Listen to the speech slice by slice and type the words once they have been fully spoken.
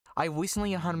I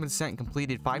recently 100%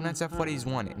 completed Five Nights at Freddy's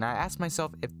 1, and I asked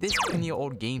myself if this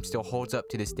 10-year-old game still holds up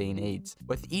to this day and age.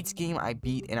 With each game I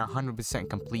beat and 100%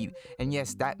 complete, and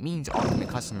yes, that means Ultimate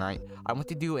Custom Night, I want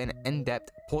to do an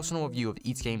in-depth personal review of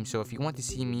each game, so if you want to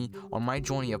see me on my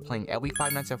journey of playing every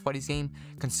Five Nights at Freddy's game,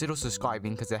 consider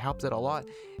subscribing because it helps out a lot,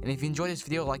 and if you enjoyed this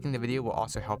video, liking the video will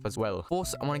also help as well.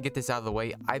 First, I want to get this out of the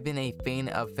way. I've been a fan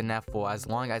of Fnaf for as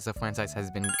long as the franchise has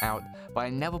been out, but I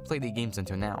never played the games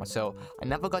until now, so I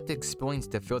never got the experience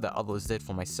the feel that others did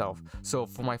for myself. So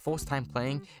for my first time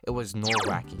playing, it was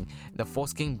nerve-wracking. The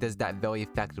first game does that very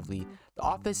effectively. The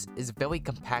office is very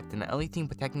compact and the only thing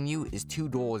protecting you is 2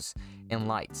 doors and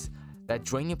lights that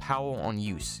drain your power on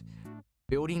use,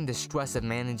 building the stress of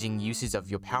managing uses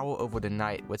of your power over the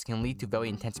night, which can lead to very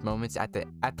intense moments at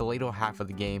the later half of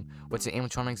the game, which the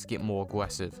animatronics get more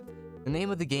aggressive. The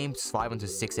name of the game is 5 until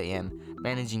 6 AM,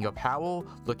 managing your power,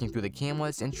 looking through the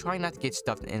cameras, and trying not to get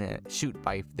stuffed in a shoot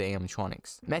by the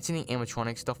animatronics. Mentioning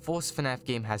animatronics, the first Fnaf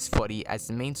game has Freddy as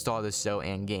the main star of the show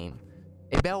and game.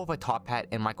 A bell with a top hat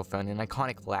and microphone and an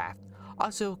iconic laugh.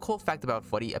 Also, cool fact about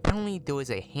Freddy, apparently there was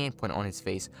a handprint on his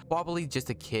face, probably just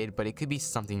a kid, but it could be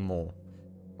something more.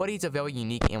 Freddy is a very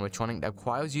unique animatronic that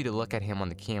requires you to look at him on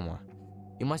the camera.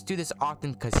 You must do this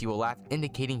often because he will laugh,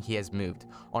 indicating he has moved.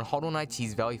 On harder nights,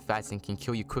 he's very fast and can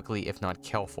kill you quickly if not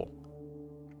careful.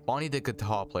 Bonnie the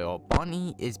guitar player.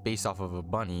 Bonnie is based off of a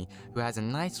bunny who has a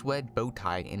nice red bow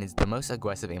tie and is the most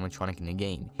aggressive animatronic in the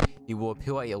game. He will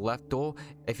appear at your left door.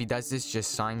 If he does this,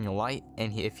 just shine your light,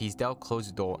 and if he's there, close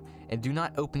the door. And do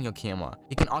not open your camera.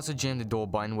 He can also jam the door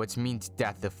button, which means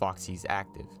death if Foxy's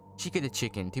active. Chica the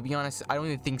chicken. To be honest, I don't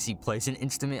even think she plays an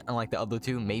instrument unlike the other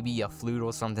two, maybe a flute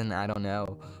or something, I don't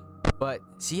know. But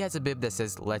she has a bib that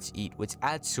says let's eat, which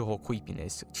adds to her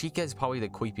creepiness. Chica is probably the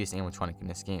creepiest animatronic in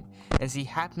this game, and she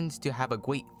happens to have a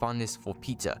great fondness for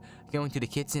pizza, going to the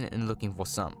kitchen and looking for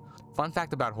some. Fun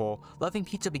fact about her, loving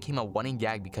pizza became a running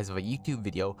gag because of a YouTube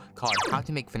video called How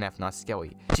to Make Fnaf Not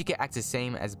Scary. Chica acts the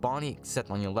same as Bonnie, except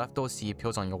on your left door she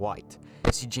appears on your right.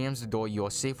 If she jams the door, you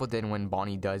are safer than when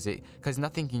Bonnie does it, cause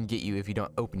nothing can get you if you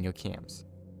don't open your cams.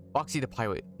 Foxy the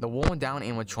Pirate, the worn down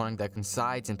animatronic that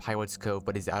consides in Pirate's Cove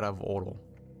but is out of order.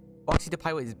 Foxy the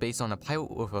Pirate is based on a pirate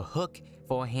with a hook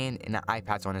for a hand and an eye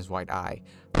patch on his right eye.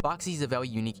 Foxy is a very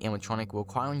unique animatronic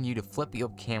requiring you to flip your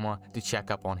camera to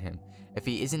check up on him. If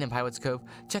he isn't in Pirate's Cove,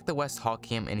 check the West Hall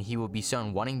cam and he will be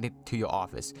shown running to your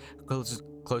office. Close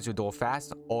your door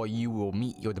fast or you will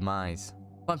meet your demise.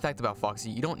 Fun fact about Foxy,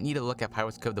 you don't need to look at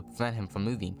Pirate's Cove to prevent him from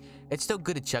moving. It's still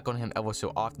good to check on him ever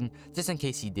so often, just in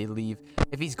case he did leave.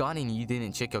 If he's gone and you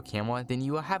didn't check your camera, then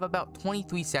you will have about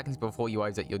 23 seconds before he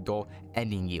arrives at your door,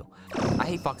 ending you. I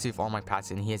hate Foxy with all my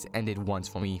past and he has ended once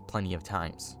for me plenty of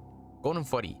times. Golden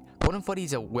Freddy. Golden Freddy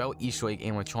is a well Easter egg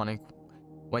animatronic.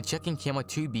 When checking camera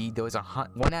 2B, there was a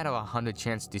 1 out of 100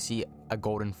 chance to see a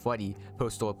Golden Freddy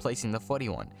poster replacing the Freddy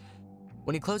one.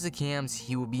 When he closes the cams,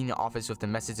 he will be in the office with the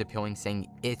message appearing saying,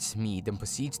 "It's me," then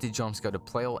proceeds to jumpscare the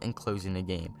player and closing the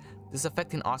game. This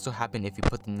effect can also happen if you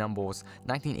put the numbers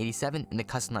 1987 in the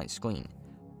custom night screen.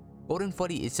 Golden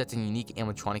Freddy is such a unique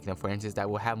animatronic in the franchise that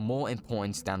will have more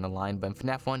importance down the line, but in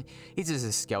Fnaf 1, he's just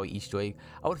a scary Easter egg.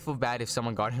 I would feel bad if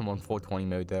someone got him on 420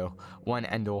 mode though. One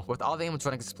ender. With all the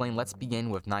animatronics explained, let's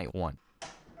begin with night 1.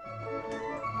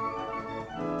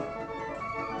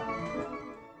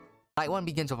 Night 1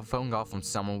 begins with a phone call from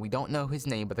someone. We don't know his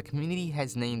name, but the community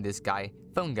has named this guy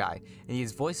Phone Guy, and he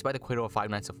is voiced by the creator of Five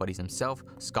Nights at Freddy's himself,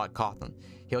 Scott Cawthon.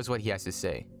 Here's what he has to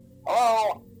say.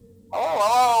 Hello?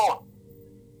 Hello?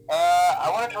 I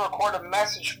wanted to record a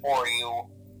message for you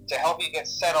to help you get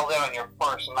settled in on your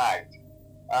first night.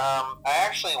 I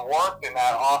actually worked in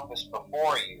that office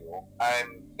before you.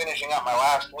 I'm finishing up my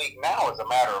last week now, as a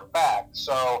matter of fact,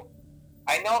 so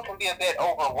I know it can be a bit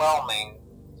overwhelming,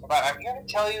 but I'm here to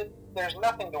tell you there's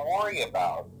nothing to worry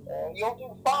about. You'll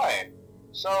do fine.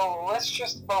 So let's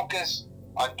just focus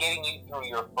on getting you through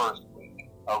your first week,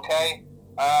 okay?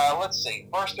 Let's see.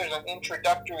 First, there's an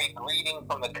introductory greeting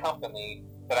from the company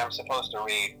that I'm supposed to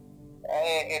read.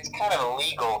 It's kind of a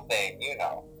legal thing, you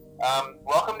know.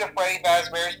 Welcome to Freddy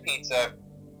Fazbear's Pizza,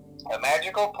 a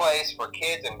magical place for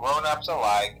kids and grown-ups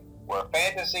alike, where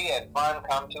fantasy and fun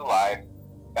come to life.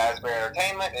 Fazbear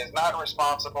Entertainment is not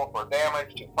responsible for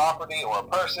damage to property or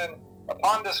person.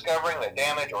 Upon discovering that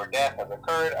damage or death has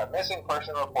occurred, a missing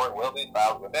person report will be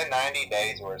filed within 90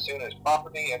 days or as soon as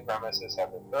property and premises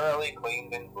have been thoroughly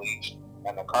cleaned and bleached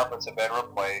and the carpets have been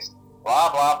replaced.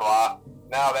 Blah, blah, blah.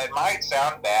 Now, that might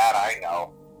sound bad, I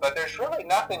know, but there's really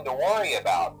nothing to worry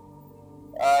about.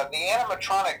 The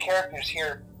animatronic characters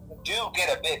here do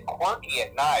get a bit quirky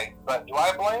at night, but do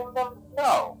I blame them?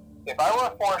 No. If I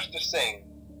were forced to sing,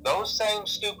 those same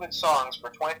stupid songs for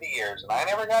 20 years and I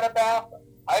never got a bath,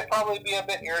 I'd probably be a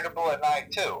bit irritable at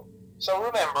night too. So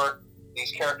remember,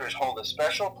 these characters hold a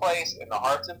special place in the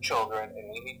hearts of children and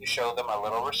we need to show them a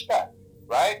little respect,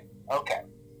 right? Okay.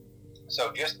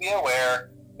 So just be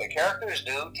aware, the characters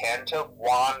do tend to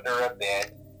wander a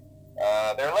bit.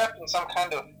 They're left in some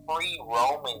kind of free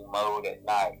roaming mode at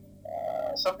night.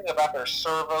 Something about their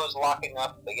servos locking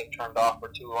up if they get turned off for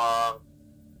too long.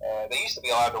 They used to be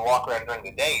allowed to walk around during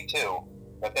the day too,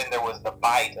 but then there was the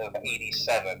bite of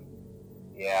 87.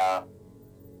 Yeah.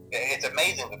 It's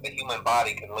amazing that the human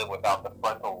body can live without the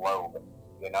frontal lobe,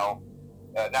 you know?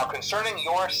 Now concerning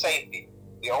your safety,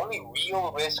 the only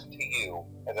real risk to you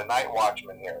as a night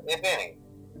watchman here, if any,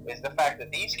 is the fact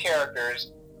that these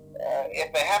characters,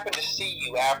 if they happen to see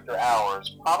you after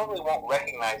hours, probably won't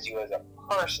recognize you as a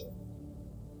person.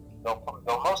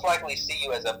 They'll most likely see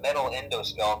you as a metal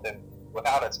endoskeleton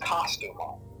without its costume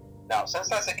on. Now, since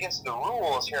that's against the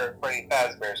rules here at Freddy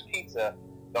Fazbear's Pizza,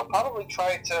 they'll probably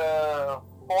try to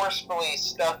forcefully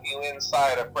stuff you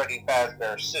inside a Freddy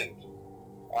Fazbear suit.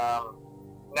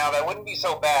 Now, that wouldn't be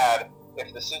so bad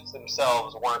if the suits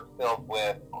themselves weren't filled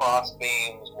with cross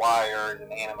beams, wires,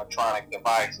 and animatronic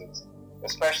devices,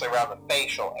 especially around the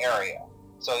facial area.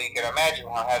 So you can imagine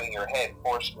how having your head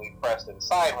forcefully pressed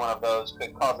inside one of those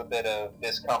could cause a bit of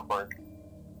discomfort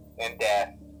and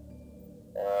death.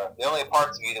 The only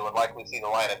parts of you that would likely see the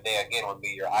light of day again would be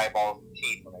your eyeballs and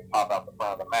teeth when they pop out the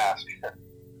front of the mask.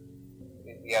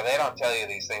 Yeah, they don't tell you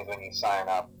these things when you sign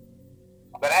up.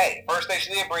 But hey, first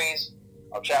station of the breeze.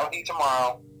 I'll chat with you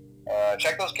tomorrow.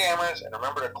 Check those cameras and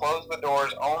remember to close the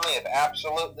doors only if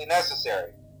absolutely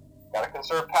necessary. Gotta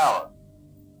conserve power.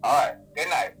 Alright, good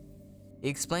night. He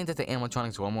explains that the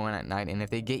animatronics roam around at night, and if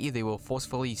they get you, they will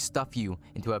forcefully stuff you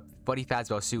into a Freddy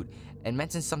Fazbear suit, and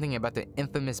mentions something about the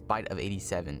infamous bite of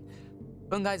 87.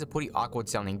 Fungi is a pretty awkward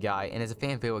sounding guy, and is a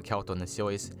fan favorite character in the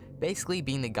series, basically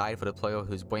being the guide for the player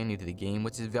who's brand new to the game,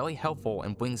 which is very helpful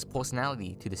and brings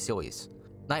personality to the series.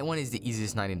 Night 1 is the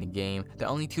easiest night in the game. The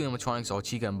only two animatronics are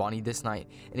Chica and Bonnie this night,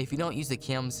 and if you don't use the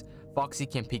cams, Foxy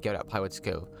can peek out at Pirate's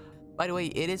Cove. By the way,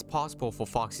 it is possible for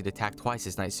Foxy to attack twice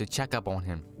this night, so check up on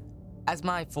him. As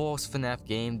my first Fnaf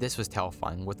game, this was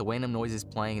terrifying. With the random noises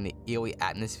playing and the eerie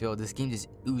atmosphere, this game just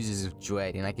oozes of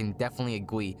dread, and I can definitely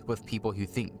agree with people who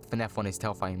think Fnaf 1 is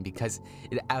terrifying, because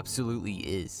it absolutely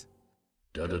is.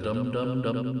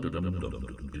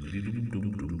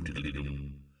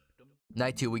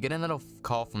 Night 2, we get another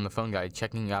call from the phone guy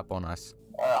checking up on us.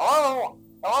 Hello?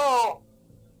 Hello?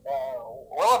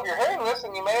 Well, if you're hearing this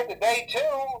and you made it to day 2,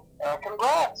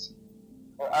 congrats.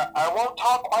 I won't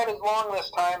talk quite as long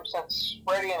this time since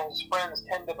Freddy and his friends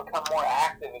tend to become more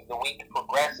active as the week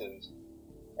progresses.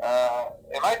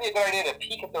 It might be a good idea to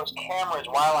peek at those cameras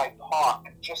while I talk,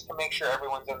 just to make sure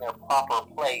everyone's in their proper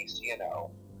place, you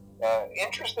know.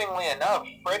 Interestingly enough,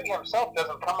 Freddy himself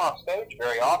doesn't come off stage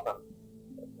very often.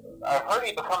 I've heard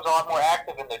he becomes a lot more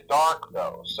active in the dark,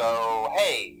 though, so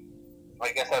hey,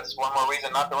 I guess that's one more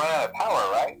reason not to run out of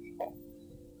power, right?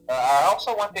 I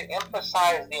also want to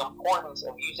emphasize the importance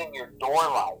of using your door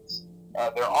lights.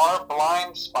 There are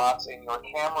blind spots in your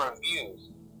camera views,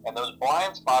 and those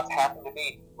blind spots happen to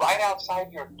be right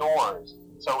outside your doors.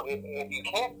 So if you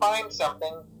can't find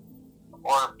something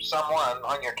or someone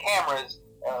on your cameras,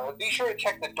 be sure to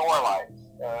check the door lights.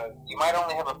 You might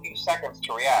only have a few seconds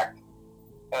to react.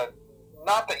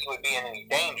 Not that you would be in any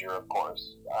danger, of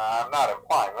course. I'm not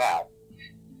implying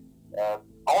that.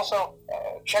 Also,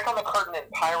 check on the curtain in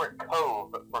Pirate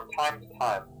Cove from time to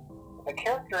time. The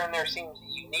character in there seems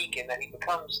unique in that he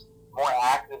becomes more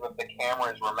active if the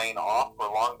cameras remain off for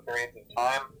long periods of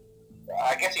time.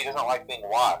 I guess he doesn't like being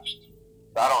watched.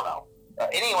 I don't know.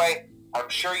 Anyway, I'm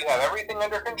sure you have everything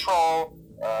under control.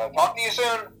 Talk to you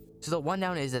soon. So the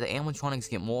rundown is that the animatronics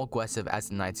get more aggressive as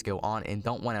the nights go on and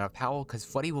don't run out of power because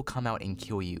Freddy will come out and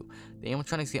kill you. The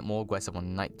animatronics get more aggressive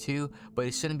on night 2, but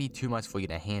it shouldn't be too much for you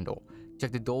to handle.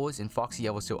 Check the doors and Foxy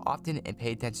ever so often and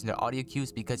pay attention to audio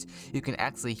cues because you can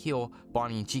actually hear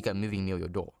Bonnie and Chica moving near your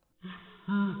door.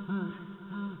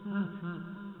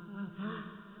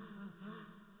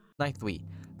 Night 3.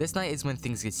 This night is when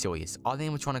things get serious. All the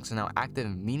animatronics are now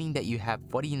active, meaning that you have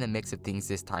Freddy in the mix of things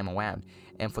this time around,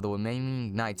 and for the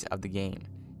remaining nights of the game.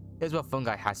 Here's what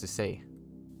Fungi has to say.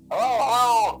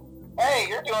 Hello. Hey,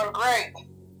 you're doing great.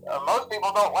 Most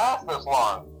people don't last this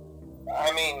long.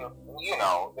 I mean, you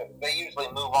know, they usually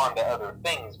move on to other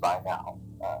things by now.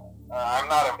 I'm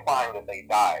not implying that they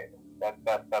died.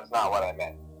 That's not what I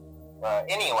meant.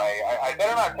 Anyway, I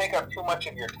better not take up too much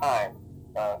of your time.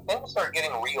 Things start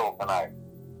getting real tonight.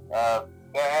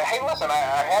 Hey, listen,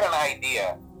 I had an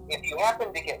idea. If you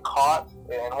happen to get caught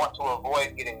and want to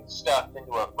avoid getting stuffed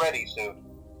into a Freddy suit,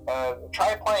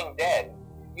 try playing dead.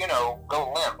 You know,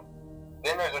 go limp.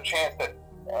 Then there's a chance that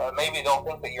maybe they'll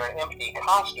think that you're an empty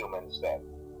costume instead.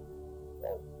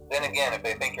 Then again, if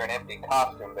they think you're an empty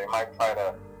costume, they might try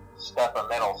to stuff a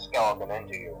metal skeleton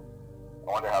into you.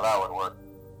 I wonder how that would work.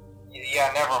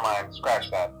 Yeah, never mind. Scratch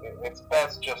that. It's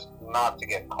best just not to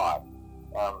get caught.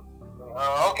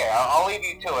 Okay, I'll leave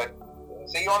you to it.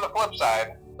 See you on the flip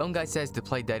side. Phone Guy says to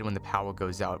play dead when the power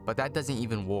goes out, but that doesn't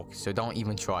even work, so don't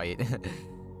even try it.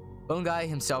 Phone Guy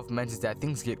himself mentions that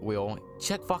things get real.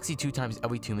 Check Foxy 2 times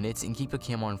every 2 minutes and keep your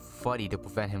camera on Freddy to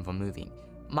prevent him from moving.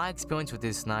 My experience with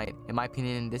this night, in my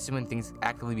opinion, this is when things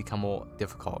actively become more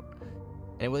difficult.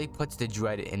 And it really puts the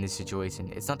dread in this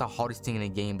situation. It's not the hardest thing in the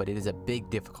game, but it is a big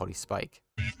difficulty spike.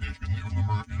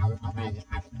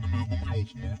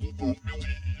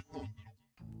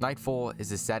 Night 4 is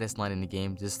the saddest night in the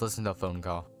game. Just listen to the phone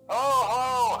call.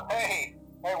 Oh, hey,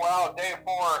 wow, day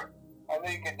 4. I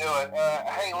knew you could do it.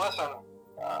 Hey, listen,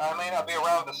 I may not be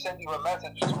around to send you a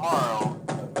message tomorrow.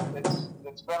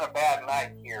 It's been a bad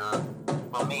night here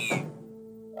for me.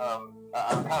 I'm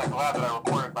kind of glad that I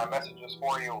recorded my messages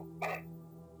for you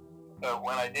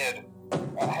when I did.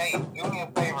 Hey, do me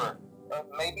a favor.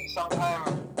 Maybe sometime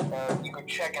you could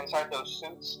check inside those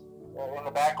suits in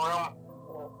the back room.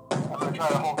 I'm going to try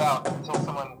to hold out until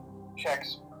someone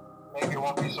checks. Maybe it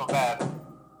won't be so bad.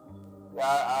 Yeah,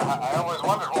 I always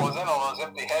wondered what was in all those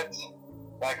empty heads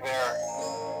back there.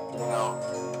 You know.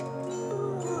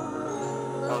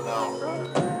 Oh no.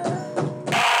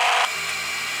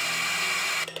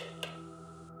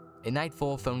 In Night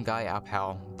 4, Phone Guy, our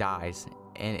pal, dies,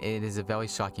 and it is a very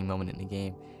shocking moment in the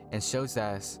game, and shows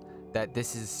us that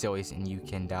this is serious and you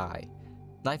can die.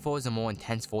 Night 4 is a more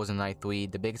intense force than Night 3.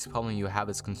 The biggest problem you have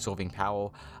is conserving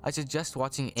power. I suggest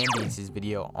watching Ambience's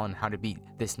video on how to beat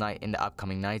this night in the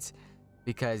upcoming nights,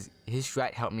 because his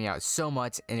strat helped me out so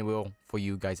much, and it will for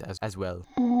you guys as well.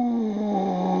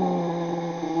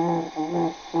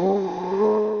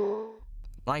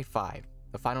 Night 5,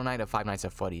 the final night of Five Nights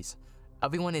at Freddy's.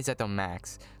 Everyone is at the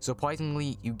max.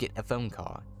 Surprisingly, you get a phone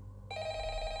call.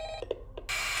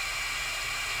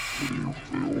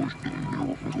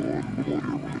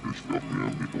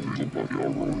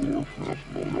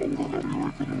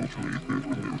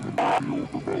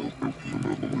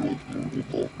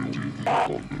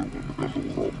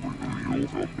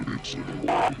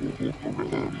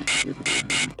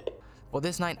 For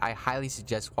this night, I highly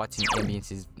suggest watching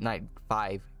Ambience's Night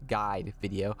 5 guide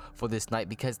video for this night,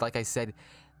 because like I said,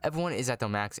 everyone is at the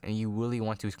max and you really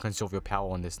want to conserve your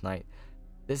power on this night.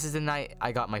 This is the night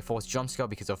I got my first jump scare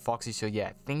because of Foxy, so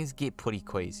yeah, things get pretty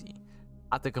crazy.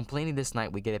 After completing this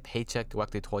night, we get a paycheck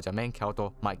directed towards our main character,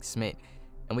 Mike Smith,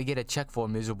 and we get a check for a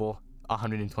miserable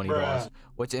 $120,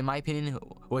 which in my opinion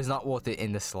was not worth it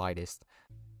in the slightest.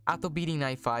 After beating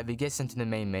Night 5, it gets sent to the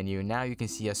main menu. Now you can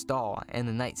see a star and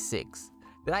the Night 6.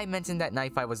 Did I mention that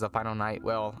Night 5 was the final night?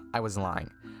 Well, I was lying.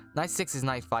 Night 6 is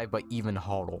Night 5, but even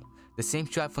harder. The same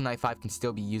strat for Night 5 can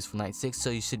still be used for Night 6,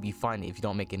 so you should be fine if you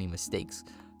don't make any mistakes.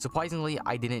 Surprisingly,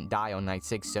 I didn't die on Night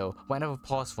 6, so round of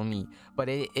applause for me, but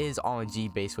it is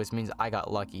RNG based, which means I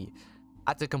got lucky.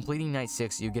 After completing Night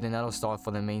 6, you get another star for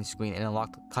the main screen and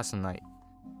unlock Custom Night.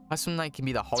 Custom Night can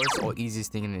be the hardest or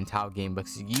easiest thing in the entire game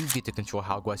because you get to control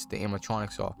how aggressive the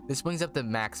animatronics are. This brings up the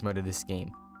max mode of this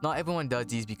game. Not everyone does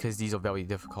these because these are very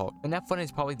difficult. Fnaf 1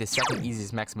 is probably the second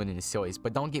easiest max mode in the series,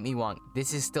 but don't get me wrong,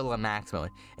 this is still a max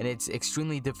mode, and it's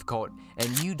extremely difficult,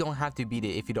 and you don't have to beat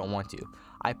it if you don't want to.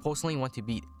 I personally want to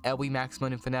beat every max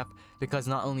mode in Fnaf because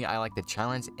not only I like the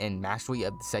challenge and mastery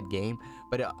of the said game,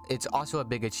 but it's also a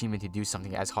big achievement to do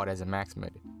something as hard as a max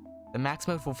mode. The max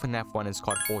mode for Fnaf 1 is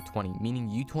called 420, meaning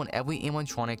you turn every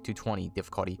animatronic to 20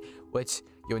 difficulty, which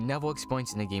you'll never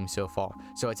experience in the game so far,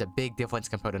 so it's a big difference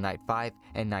compared to Night 5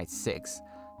 and Night 6.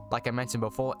 Like I mentioned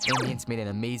before, Ambience made an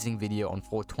amazing video on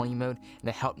 420 mode, and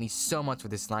it helped me so much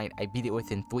with this night. I beat it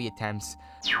within 3 attempts.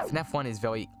 Fnaf 1 is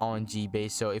very RNG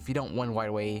based, so if you don't win right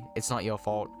away, it's not your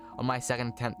fault. On my second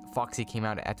attempt, Foxy came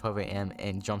out at 12 AM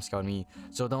and jump scared me,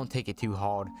 so don't take it too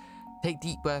hard. Take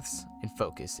deep breaths and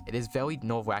focus. It is very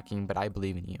nerve-wracking, but I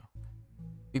believe in you.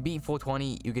 If you beat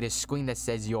 420, you get a screen that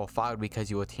says you are fired because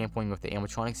you were tampering with the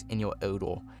animatronics in your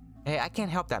odor. Hey, I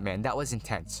can't help that, man. That was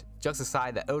intense. Jokes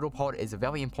aside, the odor part is a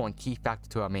very important key factor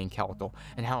to our main character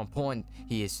and how important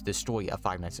he is to the story of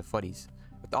Five Nights at Freddy's.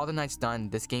 With all the nights done,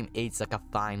 this game aids like a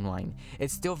fine line.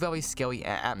 It's still very scary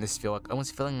and atmospheric,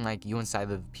 almost feeling like you inside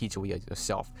the pizzeria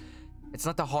yourself. It's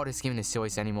not the hardest game in the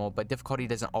series anymore, but difficulty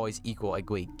doesn't always equal a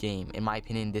great game. In my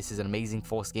opinion, this is an amazing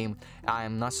first game, and I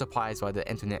am not surprised why the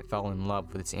internet fell in love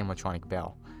with its animatronic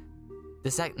bell.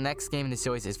 The next game in the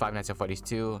series is Five Nights at Freddy's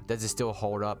 2. Does it still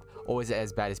hold up, or is it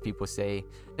as bad as people say?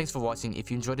 Thanks for watching. If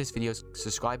you enjoyed this video,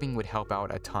 subscribing would help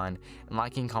out a ton, and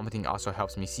liking and commenting also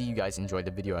helps me see you guys enjoyed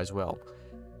the video as well.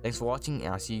 Thanks for watching,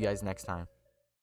 and I'll see you guys next time.